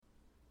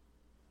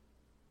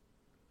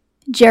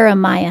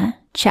Jeremiah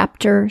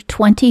chapter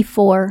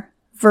 24,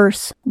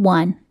 verse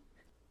 1.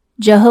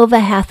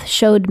 Jehovah hath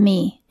showed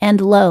me, and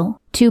lo,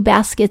 2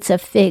 baskets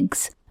of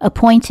figs,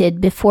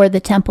 appointed before the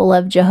temple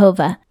of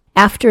Jehovah,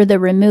 after the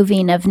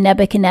removing of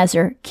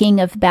Nebuchadnezzar, king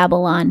of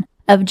Babylon,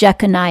 of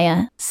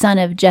Jeconiah, son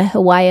of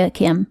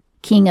Jehoiakim,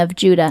 king of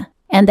Judah,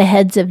 and the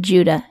heads of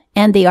Judah,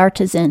 and the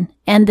artisan,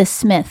 and the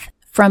smith,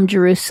 from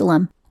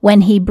Jerusalem,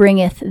 when he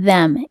bringeth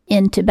them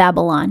into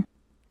Babylon.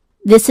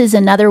 This is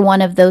another one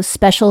of those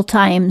special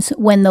times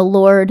when the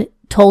Lord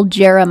told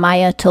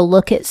Jeremiah to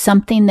look at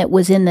something that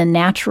was in the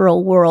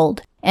natural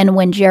world. And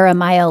when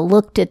Jeremiah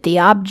looked at the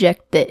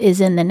object that is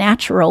in the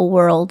natural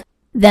world,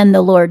 then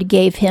the Lord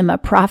gave him a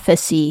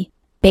prophecy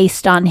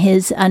based on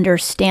his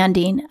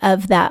understanding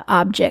of that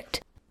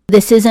object.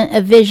 This isn't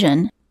a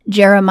vision.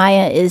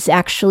 Jeremiah is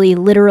actually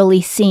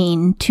literally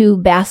seeing 2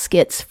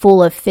 baskets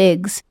full of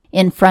figs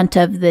in front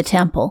of the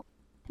temple.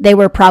 They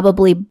were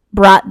probably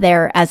brought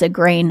there as a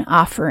grain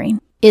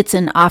offering. It's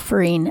an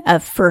offering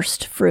of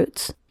first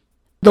fruits.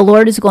 The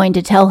Lord is going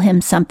to tell him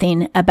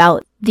something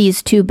about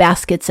these 2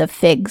 baskets of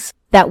figs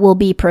that will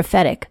be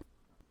prophetic.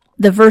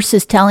 The verse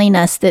is telling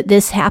us that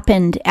this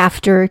happened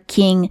after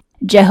King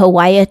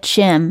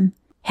Jehoiachim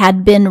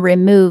had been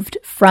removed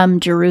from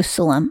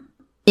Jerusalem.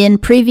 In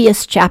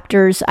previous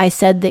chapters, I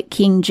said that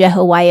King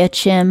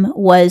Jehoiachim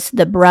was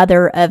the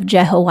brother of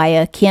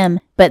Jehoiakim,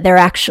 but they're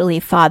actually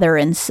father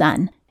and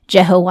son.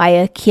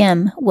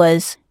 Jehoiakim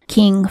was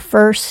king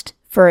first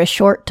for a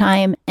short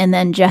time, and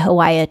then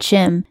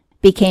Jehoiachim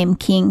became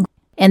king.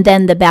 And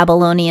then the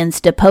Babylonians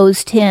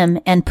deposed him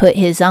and put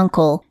his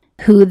uncle,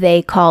 who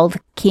they called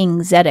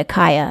King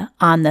Zedekiah,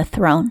 on the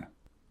throne.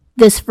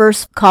 This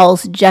verse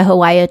calls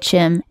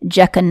Jehoiachim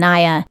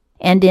Jeconiah,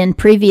 and in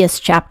previous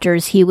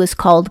chapters he was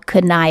called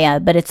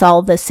Coniah, but it's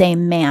all the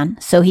same man.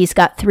 So he's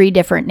got 3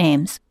 different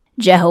names: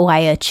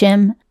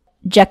 Jehoiachim,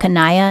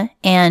 Jeconiah,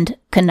 and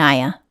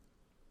Coniah.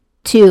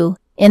 2.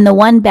 In the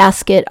one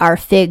basket are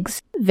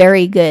figs,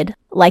 very good,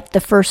 like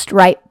the first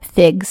ripe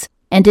figs,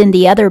 and in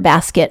the other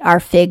basket are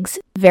figs,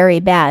 very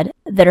bad,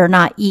 that are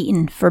not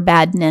eaten for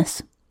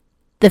badness.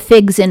 The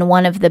figs in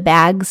one of the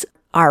bags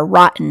are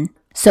rotten,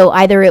 so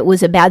either it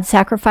was a bad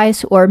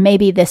sacrifice or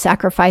maybe the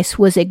sacrifice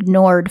was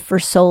ignored for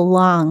so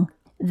long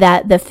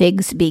that the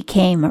figs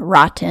became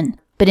rotten,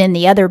 but in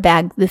the other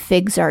bag the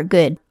figs are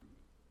good.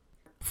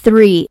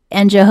 3.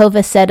 And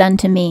Jehovah said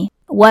unto me,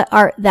 What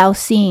art thou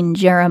seeing,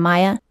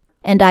 Jeremiah?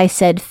 And I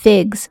said,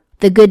 Figs.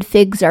 The good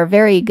figs are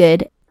very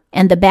good,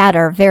 and the bad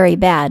are very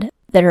bad,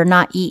 that are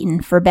not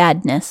eaten for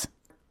badness.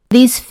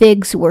 These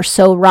figs were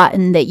so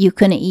rotten that you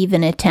couldn't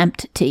even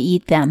attempt to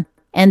eat them,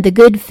 and the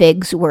good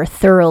figs were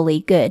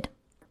thoroughly good.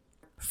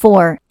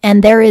 4.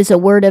 And there is a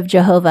word of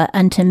Jehovah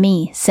unto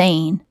me,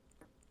 saying,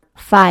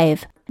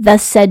 5.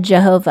 Thus said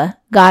Jehovah,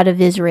 God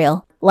of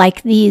Israel,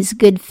 like these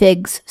good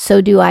figs,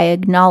 so do I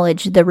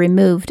acknowledge the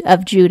removed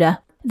of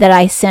Judah, that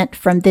I sent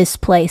from this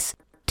place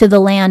to the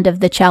land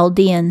of the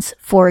Chaldeans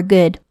for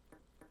good.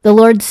 The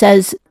Lord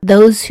says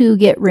those who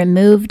get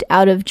removed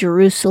out of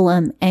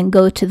Jerusalem and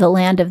go to the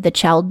land of the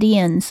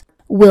Chaldeans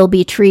will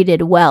be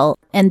treated well,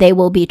 and they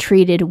will be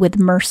treated with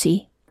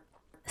mercy.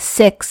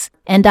 6.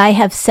 And I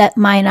have set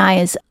mine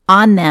eyes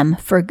on them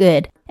for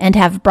good, and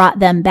have brought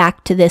them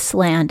back to this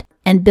land,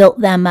 and built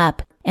them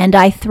up, and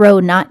I throw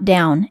not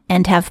down,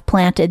 and have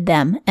planted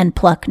them, and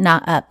pluck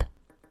not up.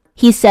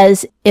 He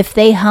says, if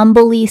they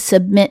humbly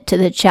submit to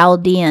the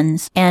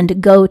Chaldeans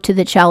and go to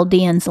the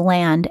Chaldeans'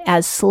 land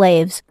as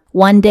slaves,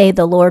 one day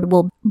the Lord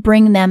will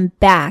bring them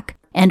back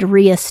and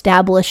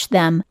reestablish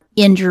them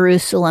in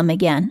Jerusalem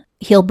again.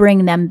 He'll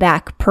bring them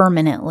back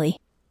permanently.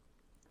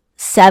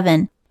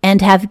 7.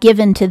 And have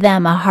given to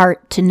them a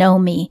heart to know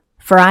me,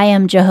 for I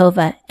am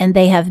Jehovah, and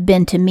they have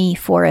been to me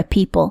for a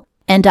people,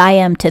 and I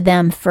am to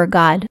them for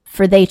God,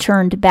 for they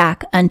turned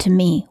back unto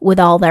me with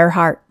all their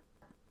heart.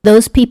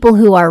 Those people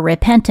who are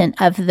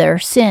repentant of their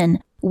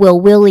sin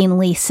will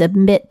willingly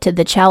submit to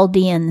the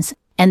Chaldeans,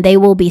 and they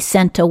will be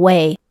sent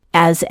away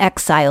as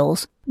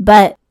exiles.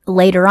 But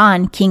later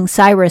on, King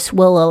Cyrus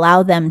will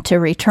allow them to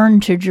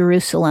return to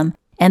Jerusalem,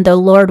 and the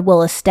Lord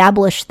will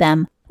establish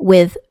them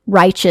with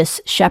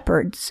righteous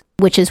shepherds,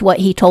 which is what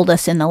he told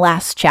us in the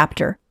last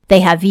chapter.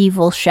 They have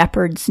evil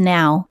shepherds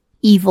now,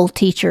 evil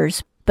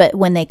teachers, but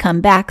when they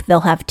come back, they'll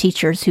have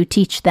teachers who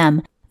teach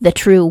them the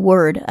true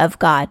word of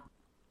God.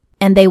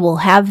 And they will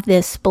have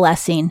this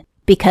blessing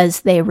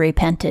because they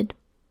repented.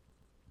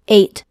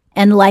 8.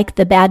 And like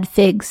the bad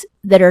figs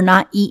that are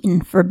not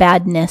eaten for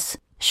badness,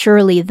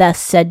 surely thus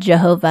said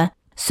Jehovah,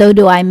 so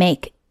do I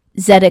make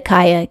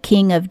Zedekiah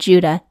king of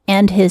Judah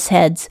and his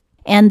heads,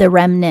 and the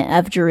remnant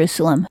of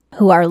Jerusalem,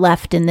 who are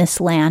left in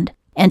this land,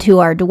 and who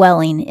are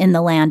dwelling in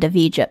the land of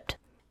Egypt.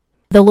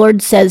 The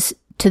Lord says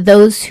to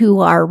those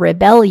who are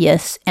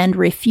rebellious and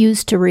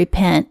refuse to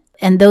repent,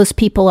 and those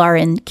people are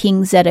in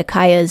King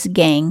Zedekiah's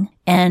gang,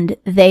 and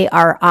they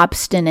are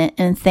obstinate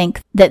and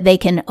think that they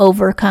can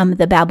overcome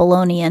the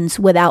Babylonians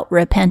without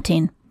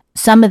repenting.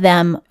 Some of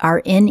them are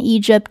in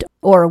Egypt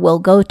or will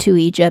go to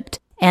Egypt,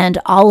 and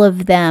all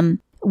of them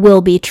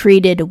will be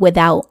treated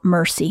without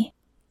mercy.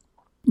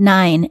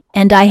 9.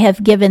 And I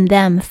have given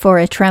them for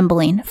a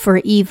trembling, for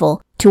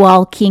evil, to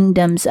all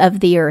kingdoms of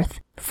the earth,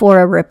 for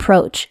a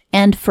reproach,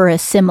 and for a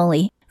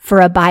simile, for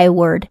a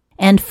byword,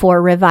 and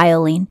for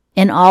reviling,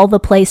 in all the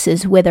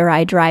places whither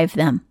I drive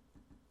them.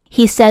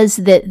 He says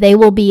that they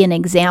will be an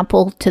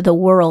example to the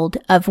world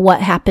of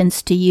what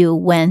happens to you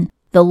when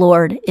the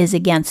Lord is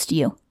against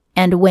you,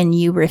 and when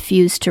you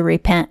refuse to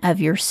repent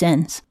of your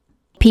sins.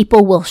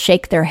 People will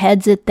shake their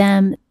heads at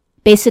them.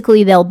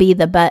 Basically, they'll be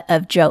the butt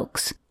of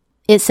jokes.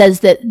 It says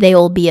that they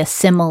will be a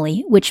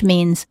simile, which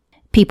means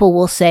people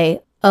will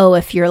say, oh,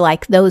 if you're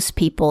like those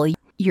people,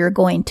 you're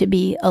going to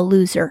be a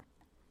loser.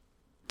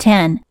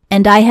 10.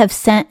 And I have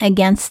sent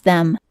against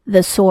them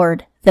the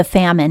sword, the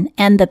famine,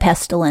 and the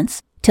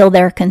pestilence, till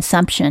their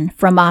consumption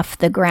from off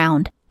the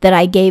ground that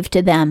I gave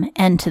to them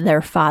and to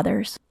their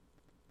fathers.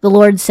 The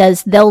Lord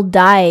says they'll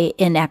die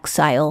in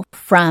exile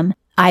from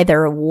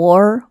either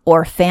war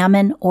or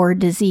famine or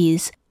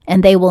disease,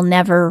 and they will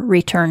never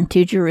return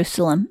to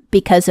Jerusalem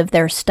because of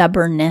their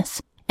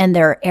stubbornness and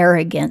their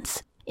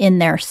arrogance in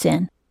their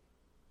sin.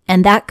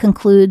 And that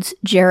concludes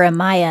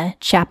Jeremiah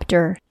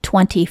chapter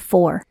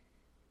 24.